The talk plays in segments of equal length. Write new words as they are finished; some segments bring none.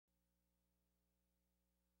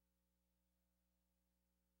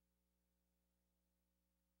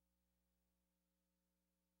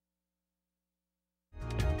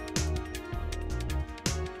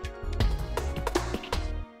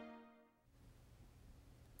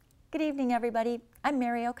Good evening, everybody. I'm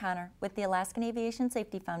Mary O'Connor with the Alaskan Aviation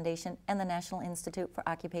Safety Foundation and the National Institute for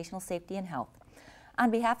Occupational Safety and Health. On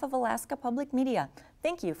behalf of Alaska Public Media,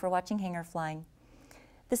 thank you for watching Hangar Flying.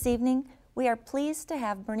 This evening, we are pleased to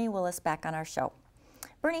have Bernie Willis back on our show.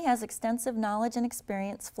 Bernie has extensive knowledge and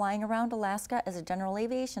experience flying around Alaska as a general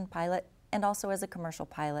aviation pilot and also as a commercial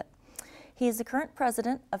pilot. He is the current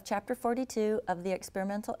president of Chapter 42 of the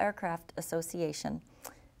Experimental Aircraft Association.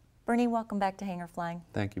 Bernie, welcome back to Hangar Flying.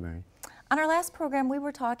 Thank you, Mary. On our last program, we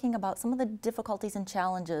were talking about some of the difficulties and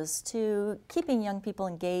challenges to keeping young people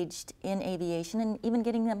engaged in aviation and even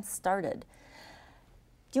getting them started.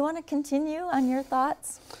 Do you want to continue on your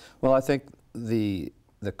thoughts? Well, I think the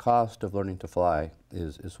cost of learning to fly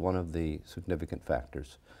is one of the significant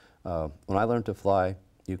factors. When I learned to fly,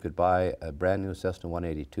 you could buy a brand new Cessna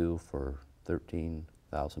 182 for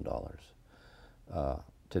 $13,000.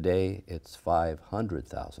 Today, it's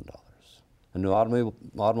 $500,000. A new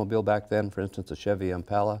automobile back then, for instance, a Chevy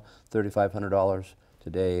Impala, $3,500.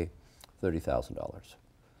 Today, $30,000.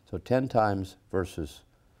 So 10 times versus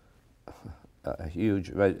a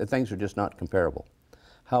huge, things are just not comparable.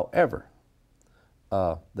 However,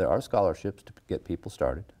 there are scholarships to get people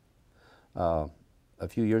started. A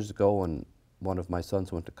few years ago, when one of my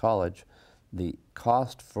sons went to college, the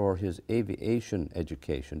cost for his aviation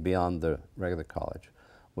education beyond the regular college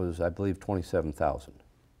was, I believe, $27,000.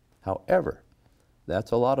 However,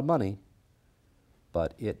 that's a lot of money,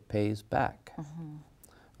 but it pays back.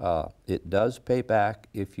 It does pay back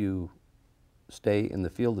if you stay in the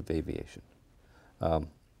field of aviation.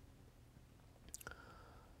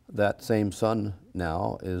 That same son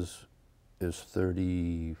now is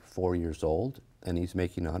 34 years old, and he's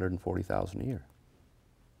making $140,000 a year.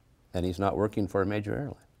 And he's not working for a major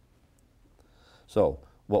airline. So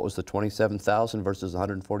what was the $27,000 versus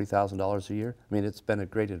 $140,000 a year? I mean, it's been a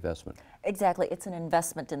great investment. Exactly. It's an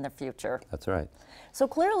investment in the future. That's right. So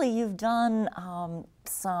clearly you've done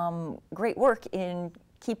some great work in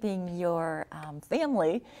keeping your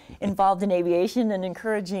family involved in aviation and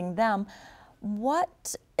encouraging them.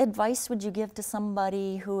 What advice would you give to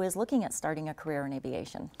somebody who is looking at starting a career in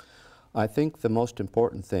aviation? I think the most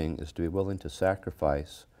important thing is to be willing to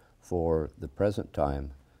sacrifice for the present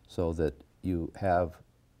time so that you have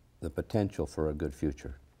the potential for a good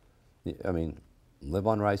future. I mean, live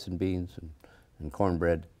on rice and beans and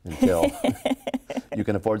cornbread until you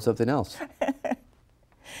can afford something else.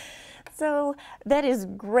 So that is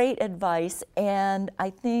great advice, and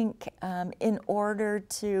I think in order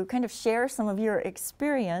to kind of share some of your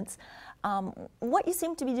experience, what you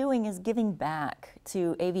seem to be doing is giving back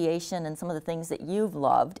to aviation and some of the things that you've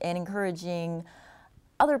loved and encouraging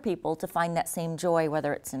other people to find that same joy,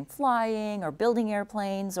 whether it's in flying or building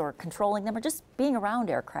airplanes or controlling them or just being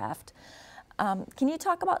around aircraft. Can you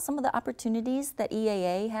talk about some of the opportunities that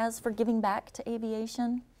EAA has for giving back to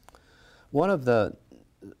aviation? One of the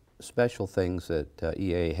special things that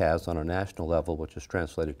EAA has on a national level, which is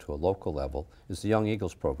translated to a local level, is the Young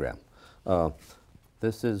Eagles program.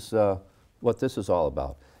 This is what this is all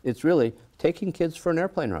about. It's really taking kids for an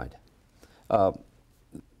airplane ride.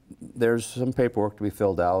 There's some paperwork to be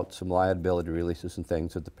filled out, some liability releases and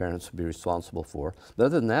things that the parents will be responsible for. But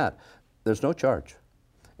other than that, there's no charge.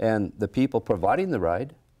 And the people providing the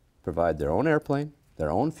ride provide their own airplane,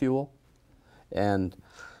 their own fuel, and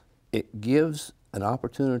it gives an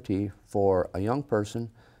opportunity for a young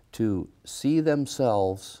person to see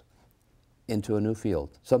themselves into a new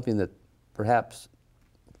field, something that perhaps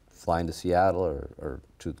flying to Seattle or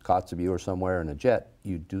to Kotzebue or somewhere in a jet,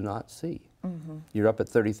 you do not see. You're up at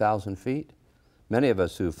 30,000 feet. Many of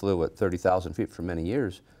us who flew at 30,000 feet for many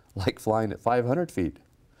years like flying at 500 feet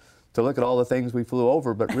to look at all the things we flew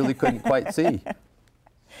over but really couldn't quite see.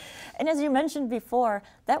 And as you mentioned before,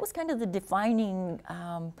 that was kind of the defining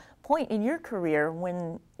point in your career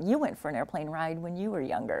when you went for an airplane ride when you were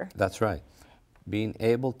younger. That's right. Being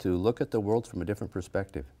able to look at the world from a different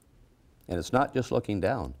perspective. And it's not just looking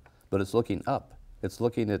down, but it's looking up. It's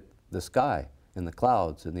looking at the sky and the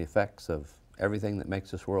clouds and the effects of everything that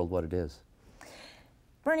makes this world what it is.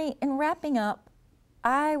 Bernie, in wrapping up,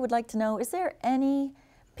 I would like to know, is there any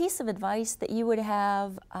piece of advice that you would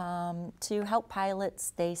have to help pilots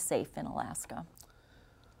stay safe in Alaska?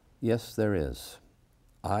 Yes, there is.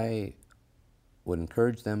 I would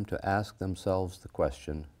encourage them to ask themselves the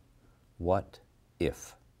question, what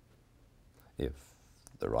if? If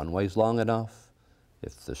the runway's long enough,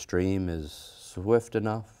 if the stream is swift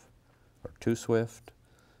enough or too swift,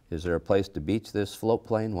 is there a place to beach this float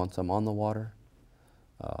plane once I'm on the water?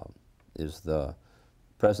 Is the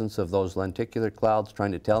presence of those lenticular clouds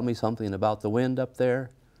trying to tell me something about the wind up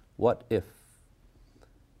there? What if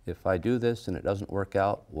if I do this and it doesn't work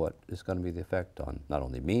out, what is going to be the effect on not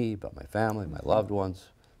only me, but my family, my loved ones,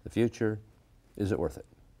 the future? Is it worth it?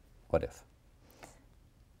 What if?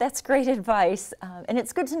 That's great advice. And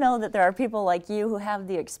it's good to know that there are people like you who have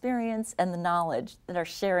the experience and the knowledge that are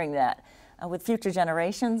sharing that with future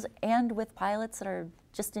generations and with pilots that are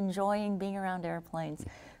just enjoying being around airplanes.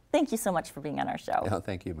 Thank you so much for being on our show. Yeah,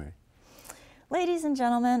 thank you, Mary. Ladies and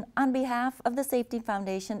gentlemen, on behalf of the Safety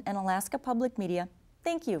Foundation and Alaska Public Media,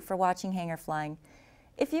 thank you for watching Hangar Flying.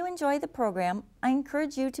 If you enjoy the program, I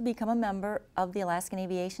encourage you to become a member of the Alaskan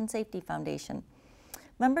Aviation Safety Foundation.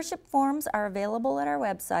 Membership forms are available at our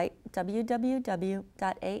website,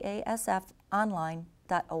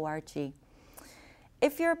 www.aasfonline.org.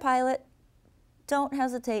 If you're a pilot, don't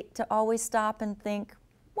hesitate to always stop and think,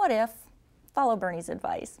 what if? Follow Bernie's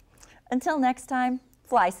advice. Until next time,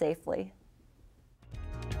 fly safely.